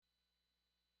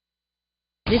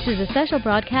This is a special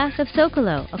broadcast of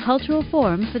Zócalo, a cultural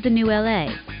forum for the New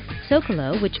LA.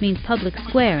 Zócalo, which means public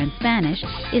square in Spanish,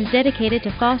 is dedicated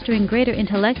to fostering greater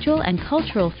intellectual and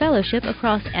cultural fellowship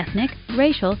across ethnic,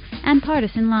 racial, and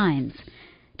partisan lines.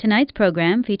 Tonight's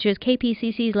program features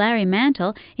KPCC's Larry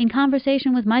Mantle in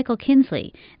conversation with Michael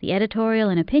Kinsley, the editorial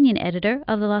and opinion editor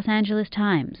of the Los Angeles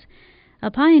Times.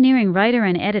 A pioneering writer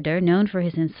and editor known for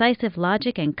his incisive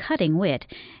logic and cutting wit,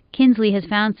 Kinsley has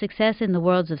found success in the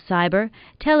worlds of cyber,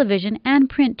 television, and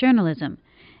print journalism.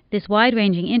 This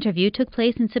wide-ranging interview took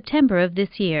place in September of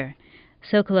this year.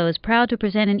 Zócalo is proud to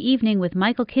present an evening with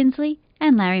Michael Kinsley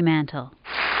and Larry Mantle.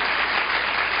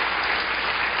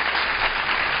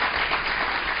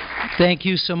 Thank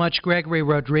you so much, Gregory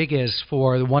Rodriguez,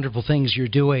 for the wonderful things you're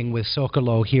doing with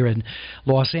Zócalo here in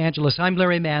Los Angeles. I'm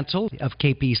Larry Mantle of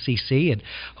KPCC and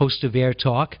host of Air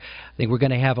Talk. I think we're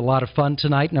going to have a lot of fun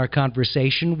tonight in our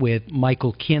conversation with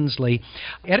Michael Kinsley,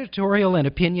 editorial and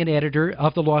opinion editor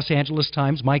of the Los Angeles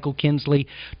Times. Michael Kinsley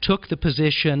took the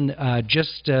position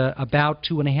just about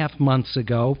 2.5 months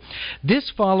ago. This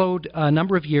followed a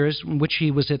number of years in which he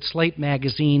was at Slate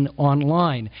Magazine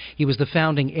Online. He was the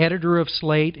founding editor of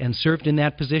Slate and served in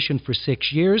that position for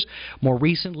 6 years. More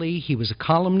recently, he was a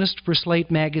columnist for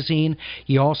Slate Magazine.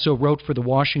 He also wrote for the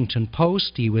Washington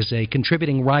Post. He was a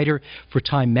contributing writer for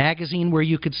Time Magazine, where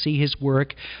you could see his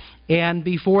work. And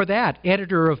before that,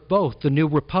 editor of both The New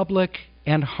Republic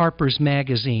and Harper's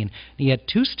Magazine. He had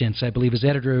 2 stints, I believe, as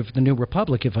editor of The New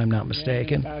Republic, if I'm not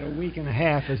mistaken. Yeah, about a week and a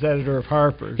half as editor of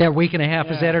Harper's. Yeah, a week and a half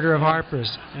as editor of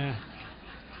Harper's. Yeah.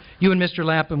 You and Mr.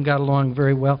 Lapham got along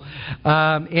very well.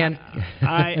 And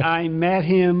I met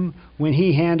him when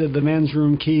he handed the men's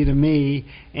room key to me,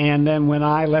 and then when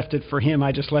I left it for him,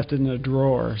 I just left it in a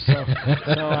drawer. So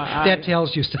that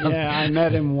tells you something. Yeah, I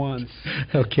met him once.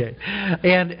 Okay.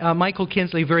 And Michael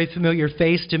Kinsley, very familiar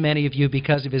face to many of you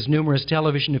because of his numerous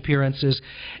television appearances,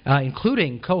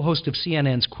 including co-host of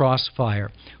CNN's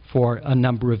Crossfire for a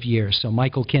number of years. So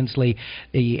Michael Kinsley,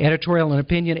 the editorial and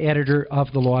opinion editor of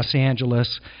the Los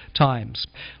Angeles Times.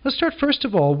 Let's start first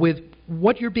of all with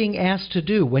what you're being asked to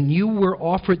do. When you were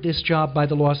offered this job by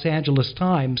the Los Angeles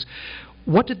Times,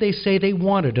 what did they say they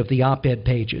wanted of the op-ed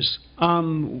pages?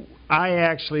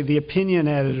 The opinion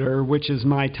editor, which is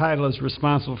my title, is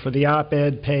responsible for the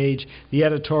op-ed page, the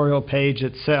editorial page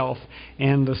itself,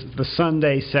 and the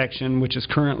Sunday section, which is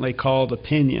currently called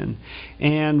Opinion.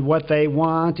 And what they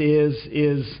want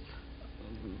is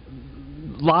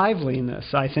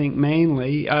liveliness, I think,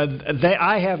 mainly.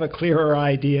 I have a clearer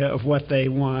idea of what they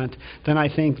want than I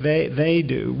think they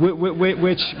do,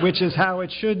 which is how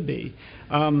it should be.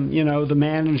 The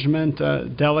management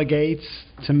delegates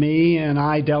to me, and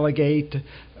I delegate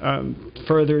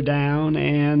further down,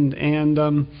 and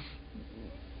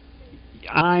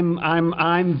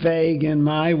I'm vague in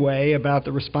my way about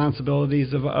the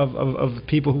responsibilities of the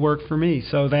people who work for me.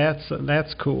 So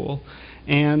that's cool.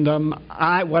 And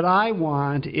what I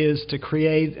want is to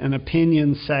create an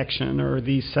opinion section, or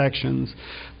these sections,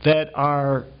 that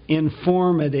are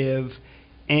informative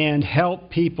and help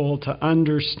people to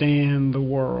understand the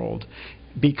world.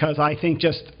 Because I think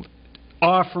just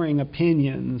offering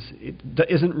opinions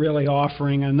isn't really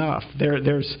offering enough.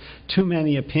 There's too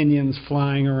many opinions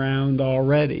flying around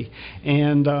already.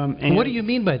 And what do you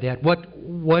mean by that?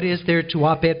 What is there to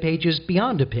op-ed pages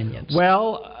beyond opinions?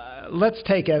 Well, let's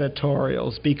take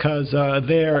editorials, because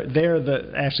they're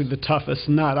actually the toughest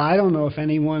nut. I don't know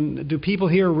if do people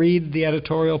here read the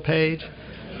editorial page?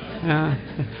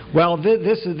 Well,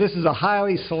 this is a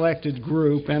highly selected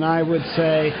group, and I would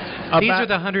say these are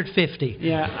the 150.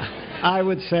 Yeah, I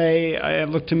would say it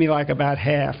looked to me like about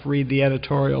half read the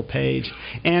editorial page,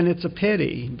 and it's a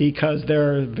pity because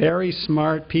there are very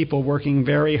smart people working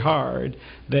very hard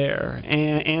there,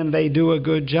 and they do a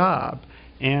good job.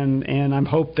 And I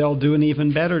hope they'll do an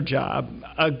even better job.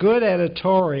 A good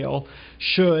editorial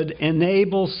should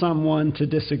enable someone to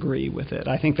disagree with it.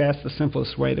 I think that's the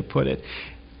simplest way to put it.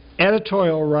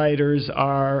 Editorial writers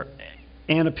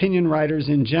and opinion writers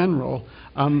in general,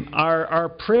 are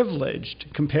privileged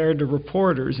compared to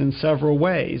reporters in several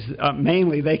ways.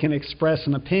 Mainly, they can express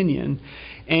an opinion,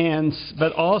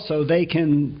 but also they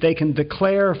can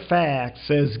declare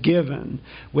facts as given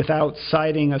without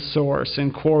citing a source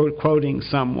and quoting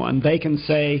someone. They can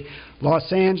say,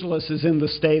 Los Angeles is in the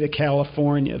state of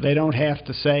California. They don't have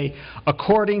to say,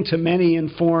 according to many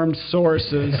informed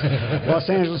sources, Los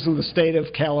Angeles is in the state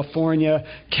of California.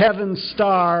 Kevin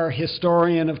Starr,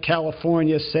 historian of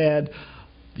California, said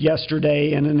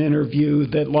yesterday in an interview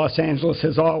that Los Angeles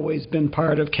has always been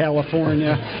part of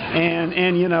California.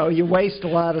 And you waste a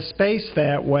lot of space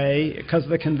that way because of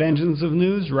the conventions of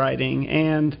news writing.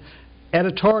 And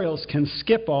editorials can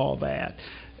skip all that.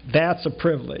 That's a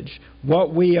privilege.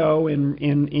 What we owe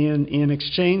in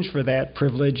exchange for that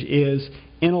privilege is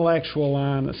intellectual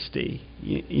honesty,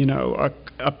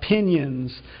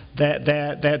 opinions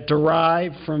that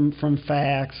derive from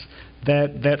facts,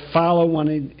 that follow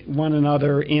one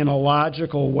another in a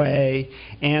logical way,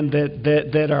 and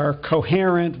that are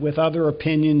coherent with other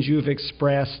opinions you've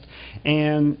expressed,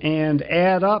 and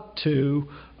add up to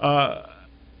a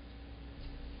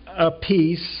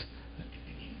piece,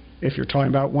 if you're talking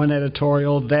about one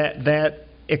editorial, that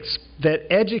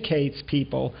educates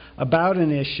people about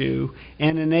an issue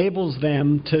and enables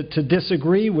them to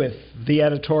disagree with the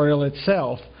editorial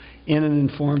itself in an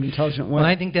informed, intelligent way. Well,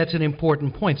 I think that's an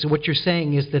important point. So what you're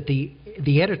saying is that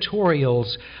the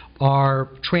editorials are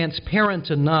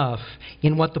transparent enough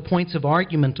in what the points of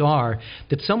argument are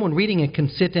that someone reading it can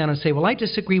sit down and say, well, I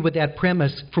disagree with that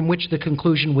premise from which the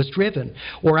conclusion was driven,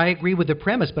 or I agree with the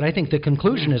premise, but I think the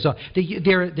conclusion is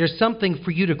there's something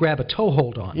for you to grab a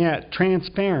toehold on. Yeah,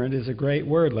 transparent is a great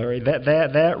word, Larry.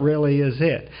 That really is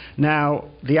it. Now,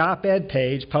 the op-ed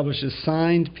page publishes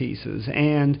signed pieces,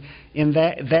 and in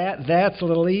that's a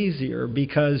little easier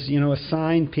because a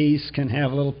signed piece can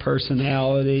have a little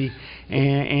personality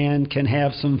and can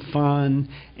have some fun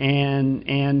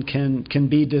and can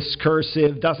be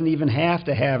discursive. Doesn't even have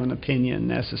to have an opinion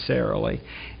necessarily.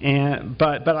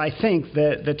 But I think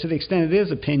that to the extent it is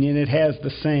opinion, it has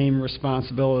the same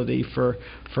responsibility for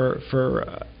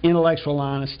intellectual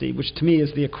honesty, which to me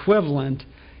is the equivalent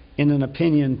in an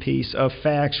opinion piece of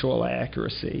factual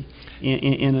accuracy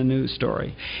in a news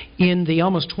story. In the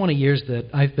almost 20 years that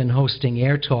I've been hosting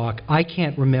Air Talk, I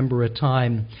can't remember a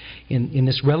time in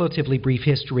this relatively brief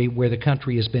history where the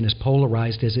country has been as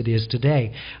polarized as it is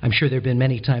today. I'm sure there have been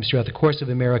many times throughout the course of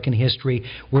American history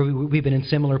where we've been in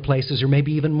similar places or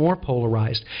maybe even more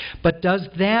polarized. But does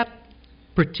that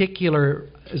particular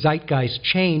zeitgeist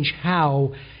change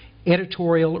how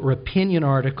editorial or opinion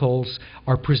articles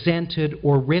are presented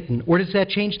or written, or does that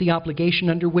change the obligation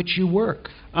under which you work?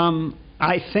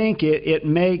 I think it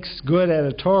makes good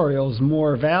editorials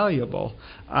more valuable,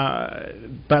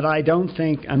 but I don't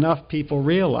think enough people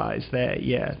realize that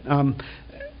yet.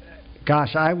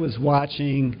 Gosh, I was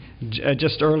watching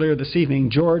just earlier this evening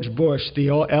George Bush, the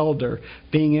elder,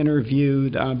 being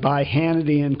interviewed by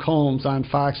Hannity and Colmes on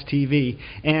Fox TV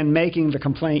and making the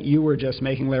complaint you were just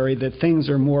making, Larry, that things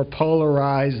are more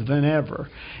polarized than ever.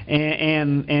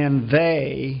 And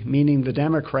they, meaning the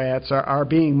Democrats, are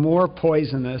being more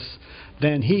poisonous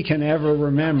than he can ever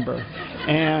remember.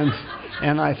 And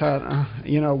I thought,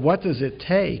 what does it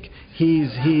take?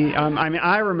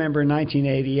 I remember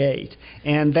 1988,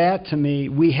 and that to me,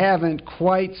 we haven't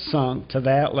quite sunk to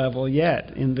that level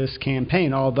yet in this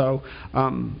campaign, although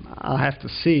I'll have to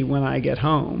see when I get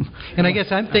home. And I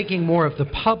guess I'm thinking more of the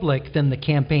public than the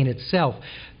campaign itself,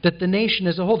 that the nation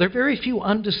as a whole, there are very few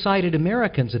undecided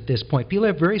Americans at this point. People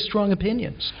have very strong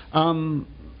opinions.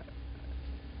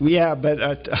 Yeah, but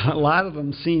a lot of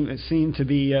them seem to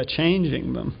be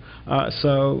changing them.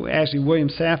 So actually, William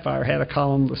Safire had a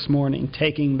column this morning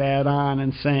taking that on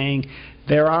and saying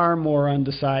there are more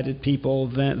undecided people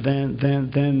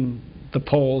than the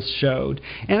polls showed.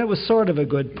 And it was sort of a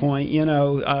good point.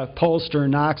 A pollster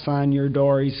knocks on your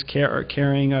door, he's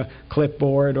carrying a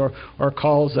clipboard or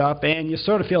calls up, and you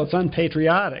sort of feel it's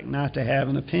unpatriotic not to have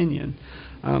an opinion.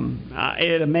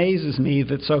 It amazes me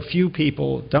that so few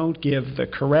people don't give the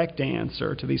correct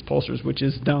answer to these pollsters, which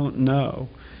is don't know.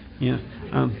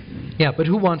 Yeah, but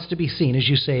who wants to be seen, as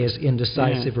you say, as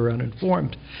indecisive or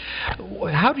uninformed?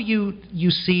 How do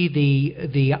you see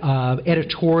the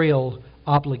editorial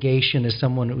obligation as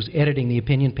someone who's editing the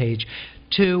opinion page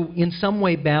to in some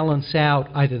way balance out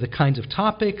either the kinds of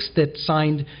topics that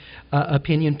signed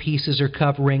opinion pieces are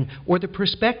covering or the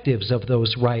perspectives of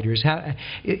those writers?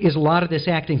 Is a lot of this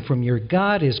acting from your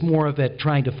gut? Is more of it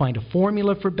trying to find a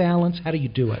formula for balance? How do you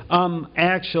do it?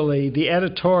 Actually, the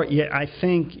editorial, I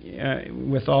think,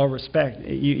 with all respect,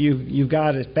 you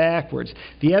got it backwards.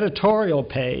 The editorial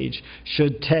page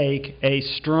should take a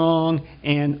strong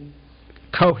and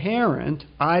coherent,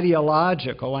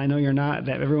 ideological, I know you're not,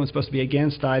 that everyone's supposed to be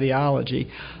against ideology,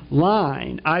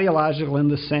 line, ideological in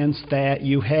the sense that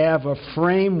you have a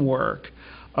framework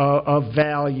of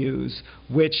values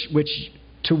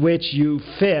to which you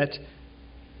fit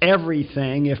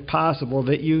everything, if possible,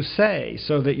 that you say,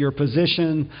 so that your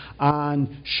position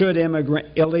on should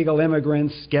illegal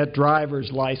immigrants get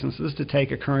driver's licenses, to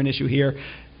take a current issue here,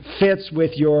 fits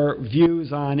with your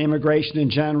views on immigration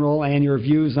in general and your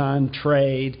views on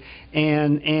trade,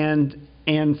 and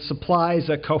and supplies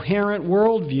a coherent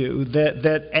worldview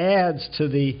that adds to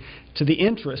the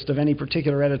interest of any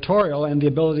particular editorial and the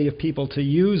ability of people to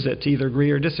use it to either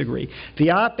agree or disagree. The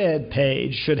op-ed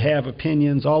page should have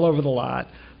opinions all over the lot,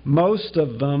 most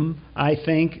of them, I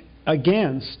think,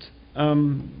 against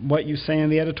what you say on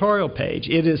the editorial page.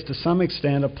 It is to some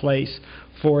extent a place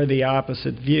for the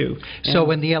opposite view.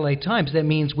 So in the LA Times, that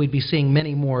means we'd be seeing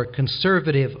many more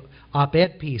conservative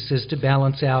op-ed pieces to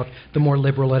balance out the more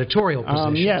liberal editorial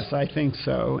positions. Yes, I think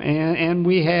so. And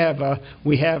we have a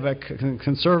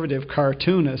conservative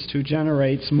cartoonist who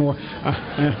generates more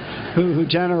who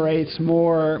generates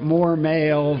more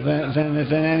mail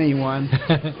than anyone.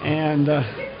 And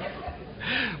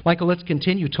Michael, let's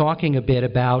continue talking a bit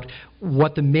about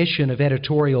what the mission of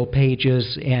editorial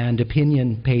pages and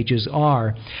opinion pages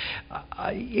are.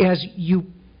 As you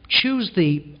choose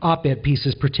the op-ed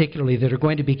pieces particularly that are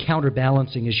going to be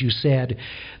counterbalancing, as you said,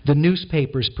 the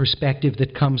newspaper's perspective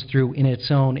that comes through in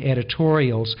its own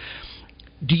editorials,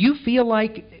 do you feel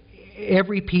like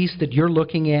every piece that you're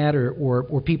looking at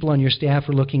or people on your staff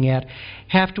are looking at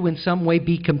have to in some way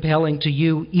be compelling to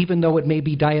you, even though it may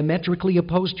be diametrically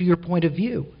opposed to your point of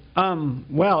view?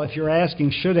 Well, if you're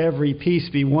asking should every piece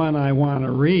be one I want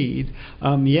to read,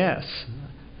 yes.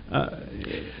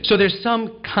 So there's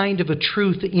some kind of a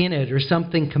truth in it or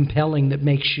something compelling that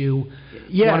makes you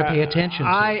want to pay attention to.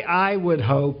 I would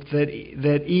hope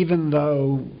that even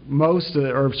though most of,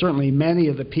 or certainly many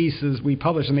of the pieces we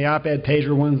publish in the op-ed page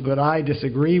are ones that I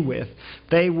disagree with,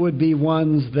 they would be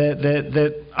ones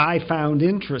that I found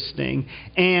interesting,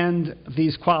 and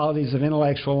these qualities of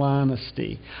intellectual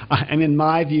honesty. And in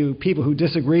my view, people who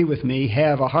disagree with me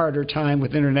have a harder time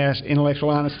with intellectual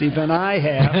honesty than I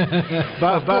have.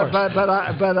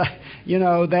 but you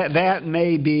know, that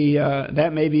may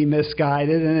be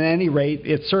misguided, and at any rate,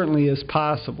 it certainly is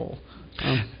possible.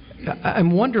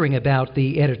 I'm wondering about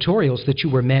the editorials that you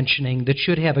were mentioning that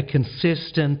should have a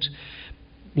consistent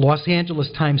Los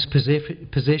Angeles Times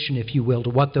position, if you will, to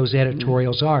what those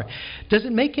editorials are. Does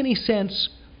it make any sense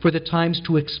for the Times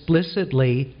to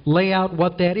explicitly lay out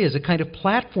what that is, a kind of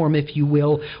platform, if you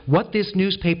will, what this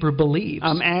newspaper believes?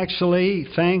 Actually,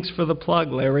 thanks for the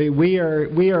plug, Larry. We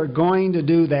are going to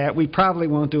do that. We probably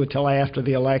won't do it till after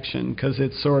the election because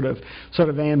it's sort of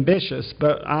ambitious.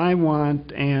 But I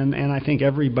want, and I think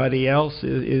everybody else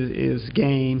is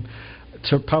game,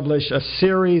 to publish a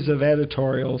series of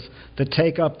editorials that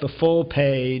take up the full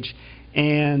page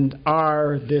and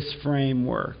are this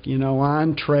framework, you know,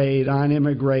 on trade, on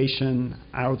immigration,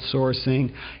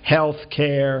 outsourcing, health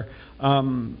care,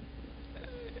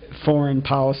 foreign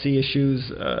policy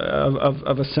issues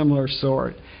of a similar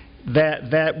sort.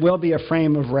 That will be a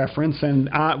frame of reference,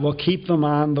 and we'll keep them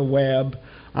on the web,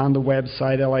 on the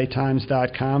website,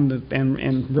 latimes.com,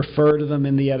 and refer to them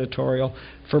in the editorial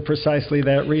for precisely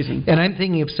that reason. And I'm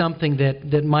thinking of something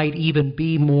that might even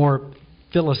be more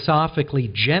philosophically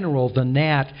general than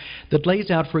that lays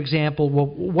out, for example, well,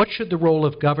 what should the role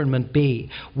of government be?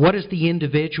 What is the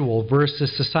individual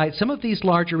versus society? Some of these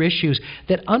larger issues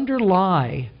that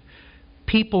underlie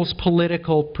people's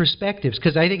political perspectives.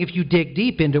 Because I think if you dig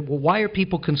deep into, well, why are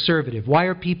people conservative? Why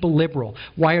are people liberal?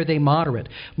 Why are they moderate?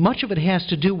 Much of it has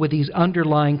to do with these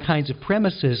underlying kinds of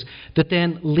premises that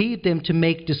then lead them to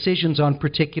make decisions on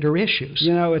particular issues.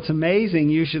 You know, it's amazing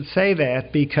you should say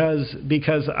that because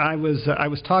I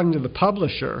was talking to the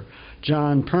publisher,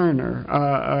 John Perner,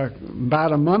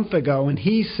 about a month ago, and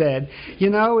he said, you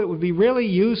know, it would be really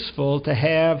useful to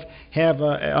have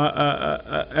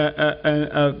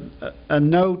a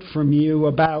note from you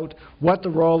about what the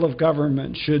role of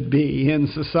government should be in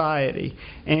society.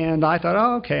 And I thought,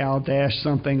 oh, okay, I'll dash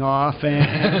something off,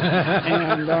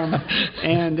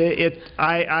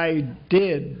 I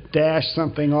did dash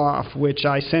something off, which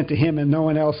I sent to him, and no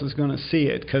one else is going to see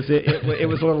it because it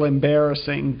was a little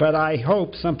embarrassing. But I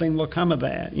hope something will come of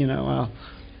that, you know.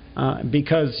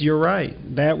 Because you're right,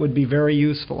 that would be very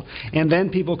useful, and then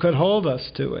people could hold us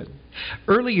to it.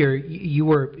 Earlier, you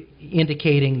were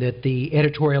indicating that the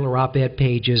editorial or op-ed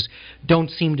pages don't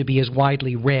seem to be as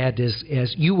widely read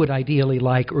as you would ideally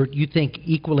like, or you think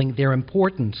equaling their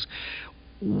importance.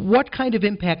 What kind of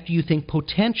impact do you think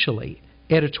potentially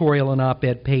editorial and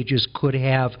op-ed pages could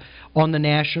have on the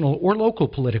national or local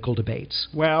political debates?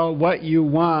 Well, what you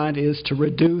want is to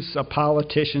reduce a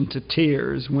politician to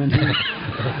tears when he,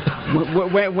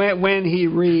 when he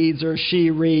reads or she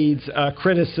reads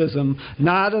criticism,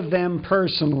 not of them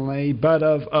personally, but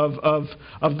of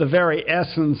the very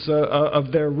essence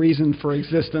of their reason for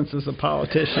existence as a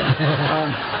politician.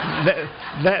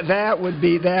 That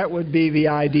would be the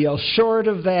ideal. Short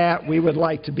of that, we would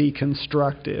like to be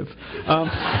constructive.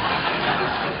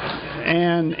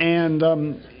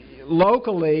 and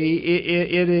locally,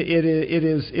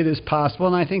 it is possible,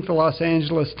 and I think the Los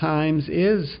Angeles Times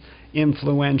is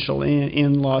influential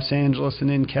in Los Angeles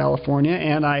and in California,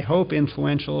 and I hope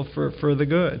influential for the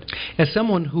good. As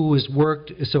someone who has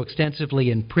worked so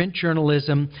extensively in print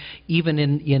journalism, even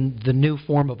in the new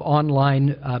form of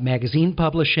online magazine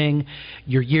publishing,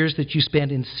 your years that you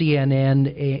spent in CNN,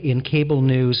 in cable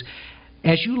news,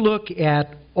 as you look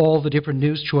at all the different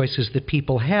news choices that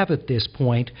people have at this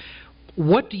point,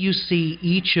 what do you see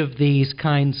each of these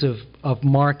kinds of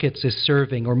markets as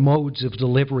serving, or modes of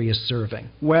delivery as serving?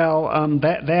 Well,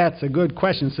 that's a good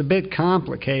question. It's a bit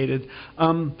complicated.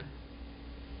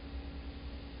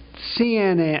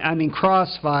 CNN, I mean,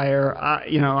 Crossfire,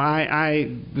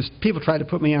 people try to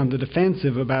put me on the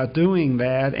defensive about doing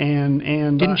that, and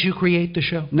Didn't you create the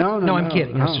show? No, I'm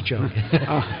kidding. That's a joke.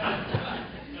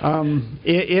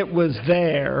 It was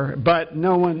there, but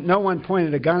no one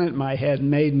pointed a gun at my head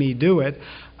and made me do it.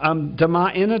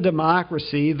 In a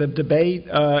democracy, the debate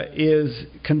is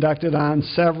conducted on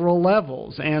several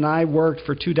levels, and I worked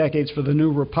for 2 decades for the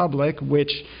New Republic,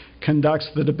 which conducts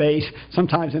the debate,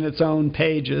 sometimes in its own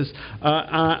pages,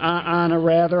 on a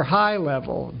rather high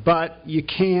level. But you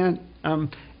can't...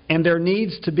 and there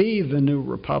needs to be the New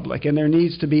Republic, and there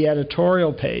needs to be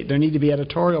editorial page. There need to be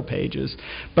editorial pages,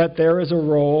 but there is a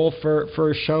role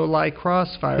for a show like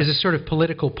Crossfire. Is this sort of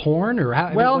political porn, or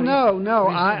how? Well, no.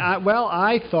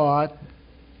 I thought,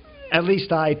 at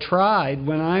least I tried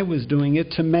when I was doing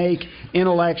it, to make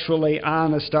intellectually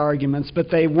honest arguments, but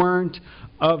they weren't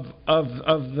of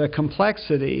the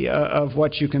complexity of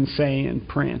what you can say in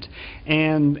print.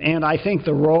 And I think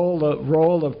the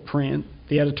role of print,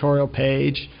 the editorial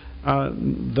page,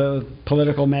 the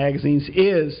political magazines,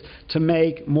 is to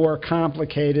make more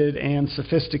complicated and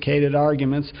sophisticated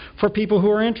arguments for people who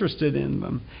are interested in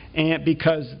them, and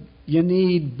because you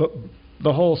need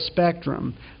the whole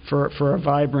spectrum for a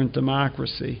vibrant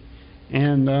democracy,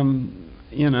 and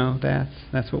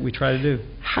that's what we try to do.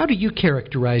 How do you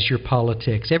characterize your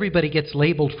politics? Everybody gets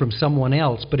labeled from someone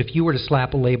else, but if you were to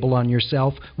slap a label on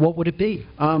yourself, what would it be?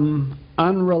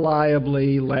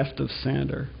 Unreliably left of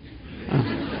center.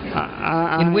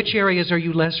 In which areas are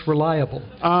you less reliable?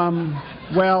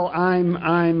 Well, I'm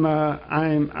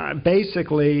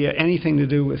basically anything to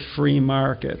do with free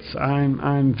markets.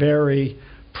 I'm very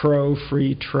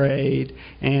pro-free trade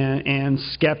and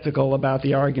skeptical about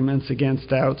the arguments against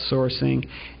outsourcing.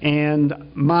 And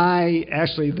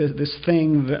this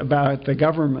thing about the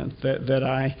government that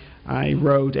I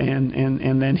wrote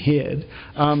and then hid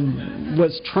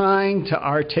was trying to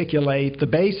articulate the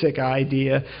basic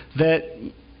idea that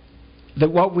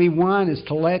what we want is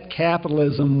to let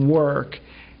capitalism work,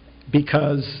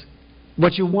 because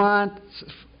what you want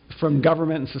from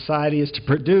government and society is to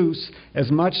produce as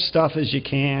much stuff as you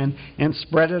can and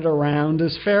spread it around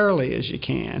as fairly as you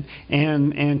can.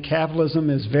 And capitalism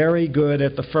is very good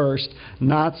at the first,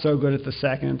 not so good at the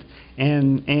second.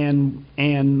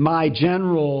 And my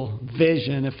general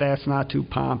vision, if that's not too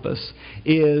pompous,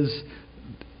 is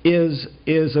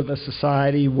of a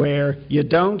society where you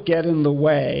don't get in the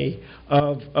way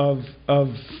of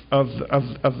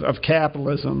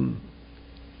capitalism.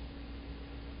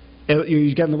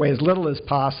 You get in the way as little as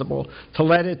possible to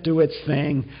let it do its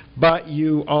thing, but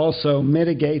you also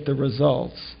mitigate the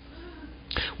results.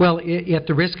 Well, at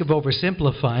the risk of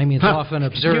oversimplifying, it's often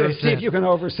observed See if you can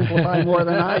oversimplify more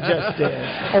than I just did.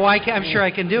 Oh, I'm sure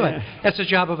I can do it. That's the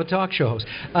job of a talk show host.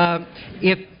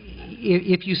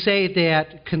 If you say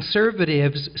that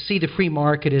conservatives see the free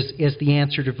market as the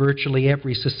answer to virtually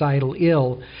every societal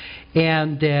ill,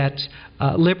 and that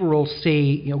liberals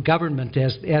see government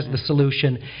as the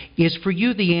solution, is for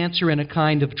you the answer in a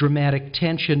kind of dramatic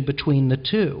tension between the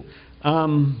two?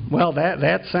 Well,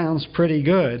 that sounds pretty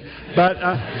good, but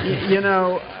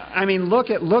I mean, look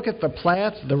at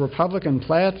the Republican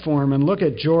platform, and look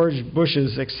at George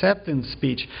Bush's acceptance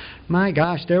speech. My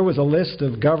gosh, there was a list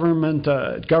of government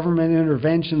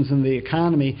interventions in the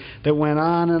economy that went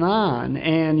on,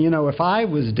 and if I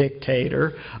was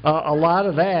dictator, a lot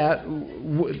of that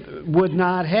would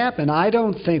not happen. I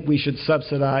don't think we should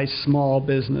subsidize small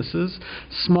businesses.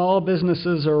 Small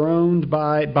businesses are owned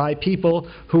by people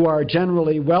who are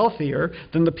generally wealthier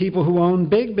than the people who own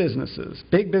big businesses.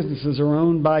 Big businesses are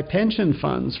owned by pension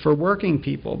funds for working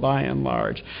people, by and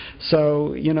large.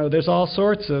 So there's all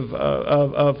sorts of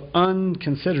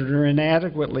unconsidered or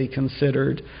inadequately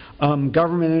considered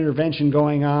government intervention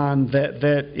going on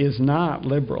that is not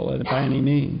liberal by any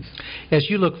means. As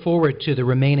you look forward to the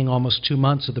remaining almost 2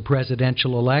 months of the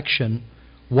presidential election,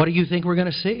 what do you think we're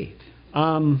going to see?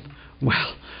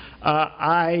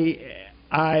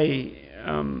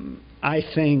 I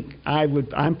think I would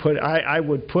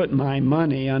put my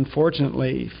money,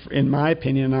 unfortunately, in my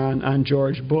opinion, on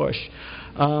George Bush,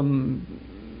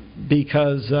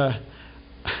 because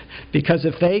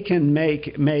if they can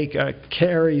make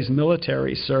Kerry's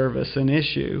military service an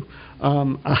issue,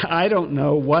 I don't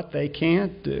know what they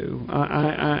can't do.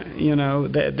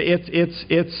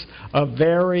 It's a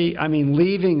very,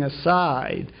 leaving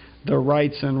aside the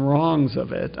rights and wrongs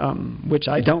of it, which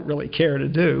I don't really care to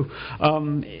do.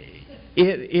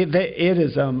 It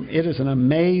is an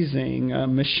amazing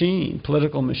machine,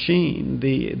 political machine.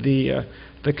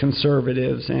 The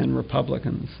conservatives and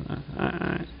Republicans.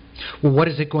 Well, what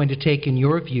is it going to take, in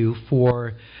your view,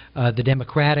 for the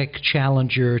Democratic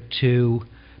challenger to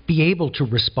be able to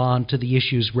respond to the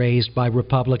issues raised by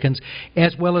Republicans,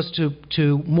 as well as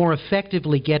to more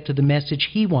effectively get to the message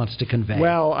he wants to convey?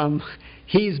 Well,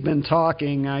 he's been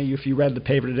talking, if you read the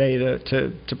paper today,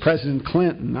 to President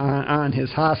Clinton on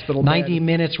his hospital 90 bed.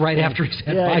 minute right after he's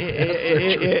had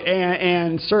surgery.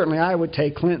 And certainly I would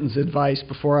take Clinton's advice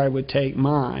before I would take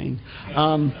mine.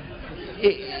 And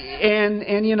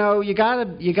you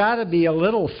gotta be a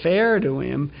little fair to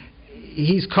him.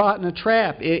 He's caught in a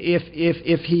trap. If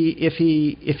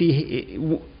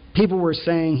people were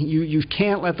saying you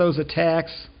can't let those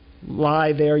attacks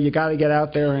lie there, you got to get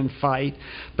out there and fight.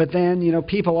 But then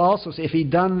people also say if he'd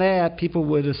done that, people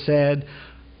would have said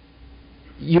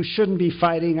you shouldn't be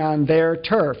fighting on their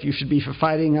turf. You should be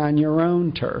fighting on your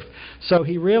own turf. So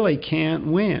he really can't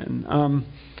win.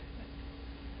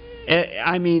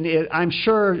 I'm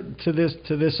sure to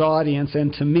this audience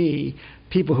and to me,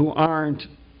 people who aren't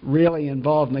really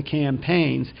involved in the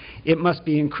campaigns, it must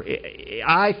be.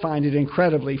 I find it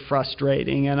incredibly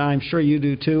frustrating, and I'm sure you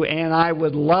do too. And I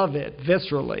would love it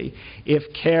viscerally if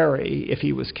Kerry, if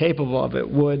he was capable of it,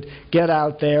 would get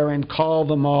out there and call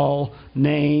them all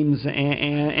names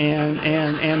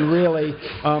and really,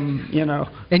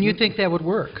 And you think that would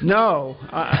work? No.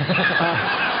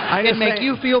 It'd make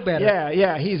you feel better.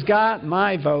 Yeah. He's got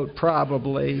my vote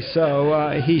probably,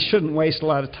 so he shouldn't waste a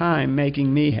lot of time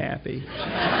making me happy.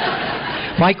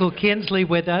 Michael Kinsley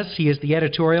with us. He is the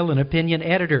editorial and opinion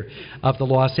editor of the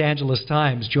Los Angeles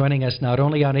Times, joining us not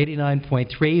only on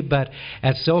 89.3, but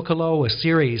at Zocalo, a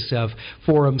series of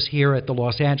forums here at the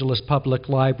Los Angeles Public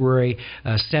Library,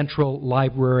 Central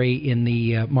Library in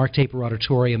the Mark Taper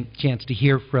Auditorium. Chance to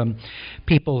hear from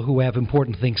people who have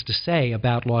important things to say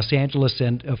about Los Angeles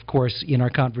and, of course, in our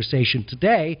conversation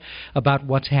today, about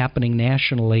what's happening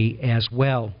nationally as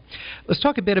well. Let's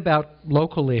talk a bit about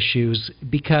local issues,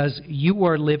 because you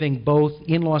are living both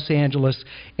in Los Angeles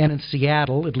and in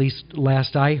Seattle, at least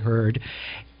last I heard.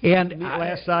 And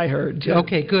last I heard, too.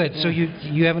 Okay, good. Yeah. So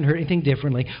you haven't heard anything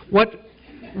differently.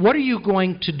 What are you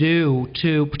going to do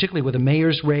to, particularly with a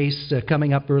mayor's race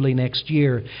coming up early next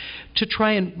year, to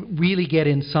try and really get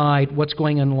inside what's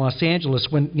going on in Los Angeles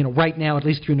when, right now, at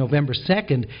least through November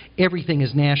 2nd, everything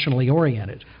is nationally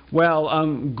oriented? Well,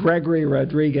 Gregory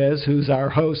Rodriguez, who's our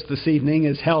host this evening,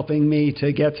 is helping me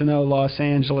to get to know Los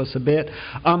Angeles a bit.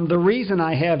 The reason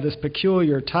I have this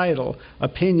peculiar title,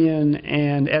 opinion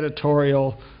and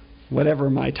editorial, whatever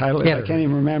my title is, I can't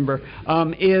even remember,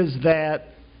 is that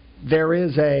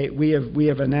we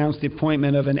have announced the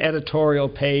appointment of an editorial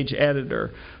page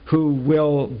editor who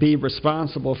will be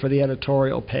responsible for the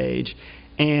editorial page.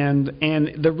 And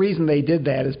the reason they did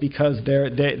that is because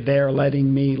they're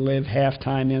letting me live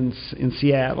half-time in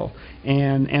Seattle,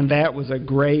 and that was a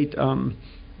great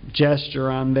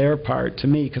gesture on their part to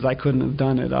me, because I couldn't have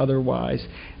done it otherwise.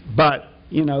 But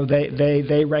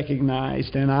they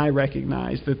recognized, and I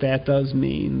recognized, that does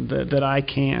mean that I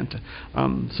can't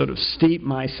sort of steep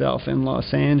myself in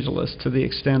Los Angeles to the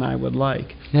extent I would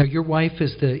like. Now, your wife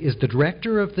is the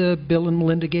director of the Bill and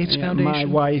Melinda Gates Foundation? My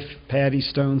wife, Patty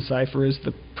Stone-Cipher, is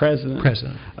the president.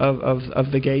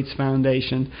 Of the Gates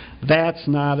Foundation. That's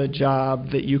not a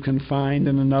job that you can find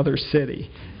in another city.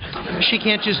 She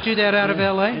can't just do that out of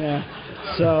L.A.? Yeah.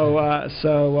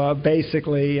 So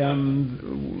basically,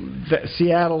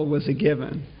 Seattle was a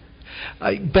given.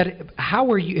 But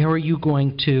how are you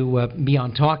going to be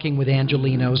on talking with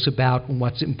Angelenos about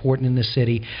what's important in the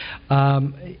city?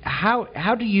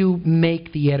 How do you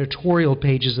make the editorial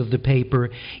pages of the paper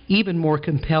even more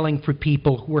compelling for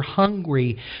people who are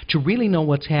hungry to really know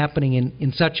what's happening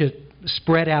in such a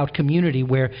spread out community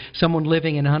where someone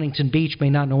living in Huntington Beach may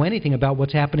not know anything about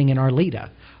what's happening in Arleta?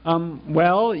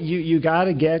 Well, you got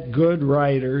to get good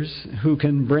writers who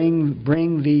can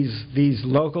bring these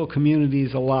local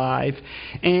communities alive,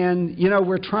 and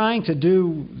we're trying to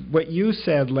do what you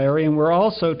said, Larry, and we're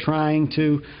also trying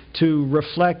to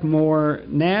reflect more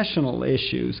national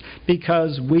issues,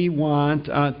 because we want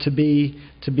to be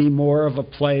to be more of a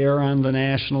player on the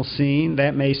national scene.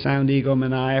 That may sound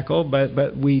egomaniacal,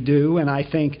 but we do, and I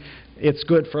think it's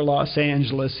good for Los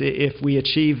Angeles if we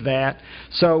achieve that.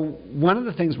 So one of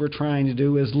the things we're trying to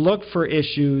do is look for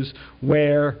issues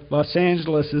where Los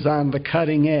Angeles is on the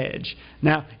cutting edge.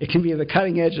 Now, it can be the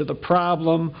cutting edge of the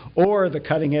problem or the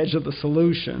cutting edge of the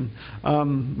solution.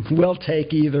 We'll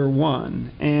take either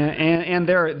one. And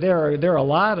there are a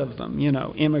lot of them, you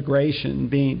know, immigration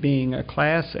being a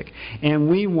classic. And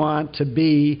we want to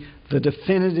be the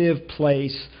definitive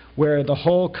place where the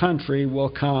whole country will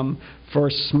come for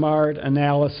smart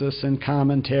analysis and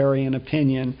commentary and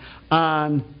opinion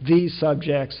on these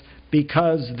subjects,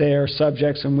 because they're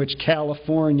subjects in which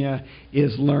California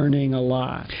is learning a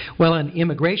lot. Well, and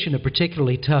immigration, a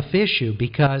particularly tough issue,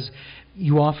 because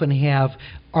you often have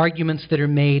arguments that are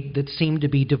made that seem to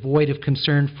be devoid of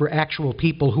concern for actual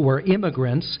people who are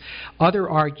immigrants, other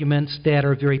arguments that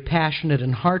are very passionate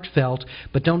and heartfelt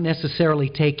but don't necessarily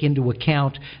take into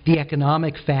account the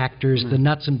economic factors, the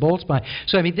nuts and bolts behind.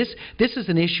 So, I mean, this is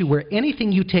an issue where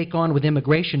anything you take on with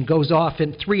immigration goes off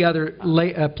in three other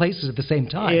places at the same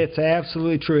time. It's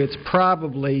absolutely true. It's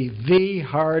probably the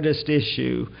hardest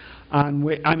issue on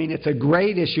which, I mean, it's a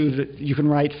great issue that you can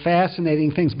write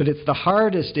fascinating things, but it's the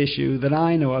hardest issue that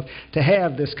I know of to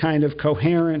have this kind of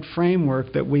coherent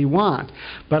framework that we want.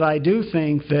 But I do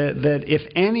think that if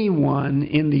anyone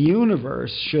in the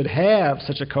universe should have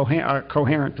such a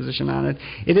coherent position on it,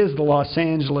 it is the Los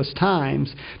Angeles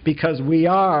Times, because we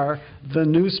are the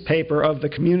newspaper of the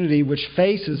community which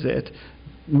faces it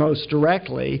most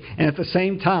directly, and at the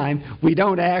same time, we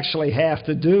don't actually have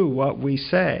to do what we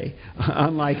say,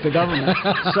 unlike the government.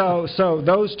 So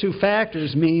those two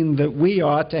factors mean that we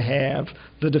ought to have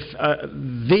the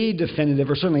definitive,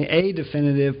 or certainly a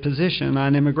definitive position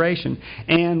on immigration,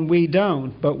 and we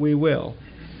don't, but we will.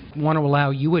 I want to allow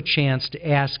you a chance to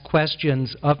ask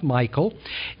questions of Michael.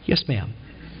 Yes, ma'am.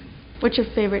 What's your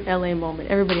favorite LA moment?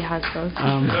 Everybody has those.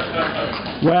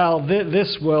 Well,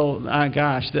 this will,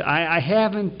 gosh, I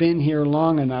haven't been here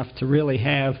long enough to really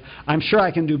have, I'm sure I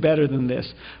can do better than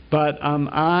this, but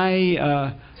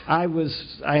I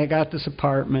got this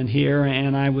apartment here,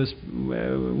 and I was,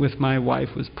 with my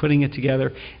wife, was putting it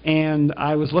together, and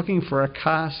I was looking for a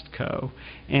Costco,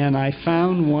 and I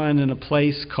found one in a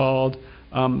place called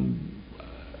Bella.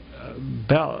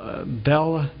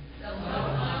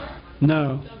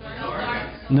 No.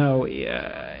 No. No.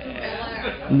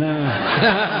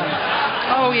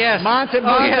 Oh, yes.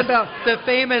 Montebello. The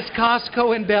famous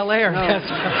Costco in Bel Air. No. That's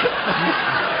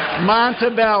right.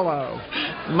 Montebello,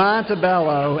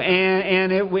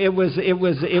 and it was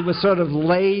sort of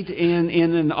late in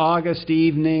an August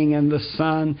evening, and the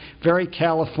sun, very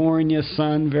California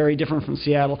sun, very different from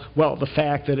Seattle. Well, the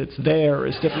fact that it's there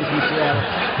is different from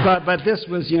Seattle, but this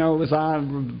was, you know, it was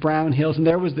on brown hills, and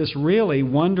there was this really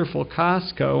wonderful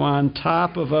Costco on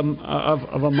top of a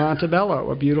Montebello,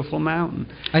 a beautiful mountain.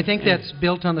 I think that's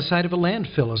built on the side of a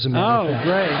landfill, as a matter of fact. Oh,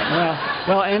 great.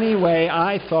 Well, anyway,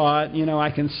 I thought, you know,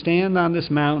 I can stand on this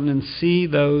mountain and see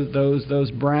those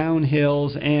brown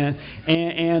hills and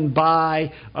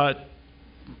buy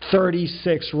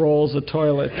 36 rolls of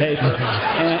toilet paper,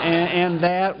 and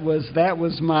that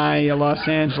was my Los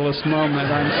Angeles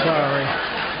moment. I'm sorry.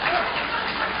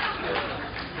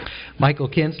 Michael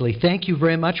Kinsley, thank you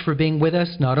very much for being with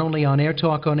us, not only on Air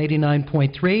Talk on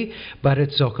 89.3, but at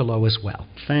Zocalo as well.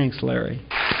 Thanks, Larry.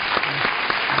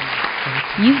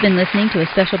 You've been listening to a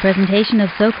special presentation of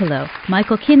Zocalo.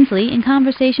 Michael Kinsley in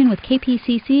conversation with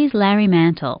KPCC's Larry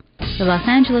Mantle. The Los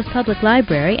Angeles Public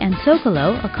Library and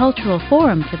Zocalo, a cultural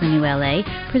forum for the new LA,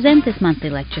 present this monthly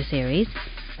lecture series.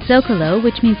 Zocalo,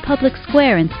 which means public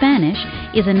square in Spanish,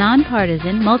 is a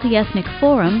nonpartisan, multi-ethnic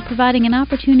forum providing an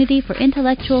opportunity for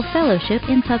intellectual fellowship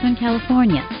in Southern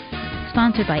California.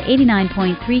 Sponsored by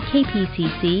 89.3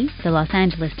 KPCC, the Los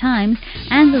Angeles Times,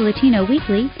 and the Latino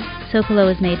Weekly, Zocalo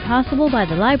is made possible by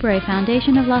the Library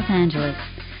Foundation of Los Angeles.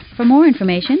 For more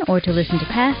information or to listen to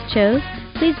past shows,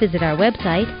 please visit our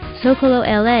website,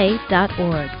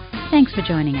 zocalola.org. Thanks for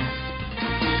joining us.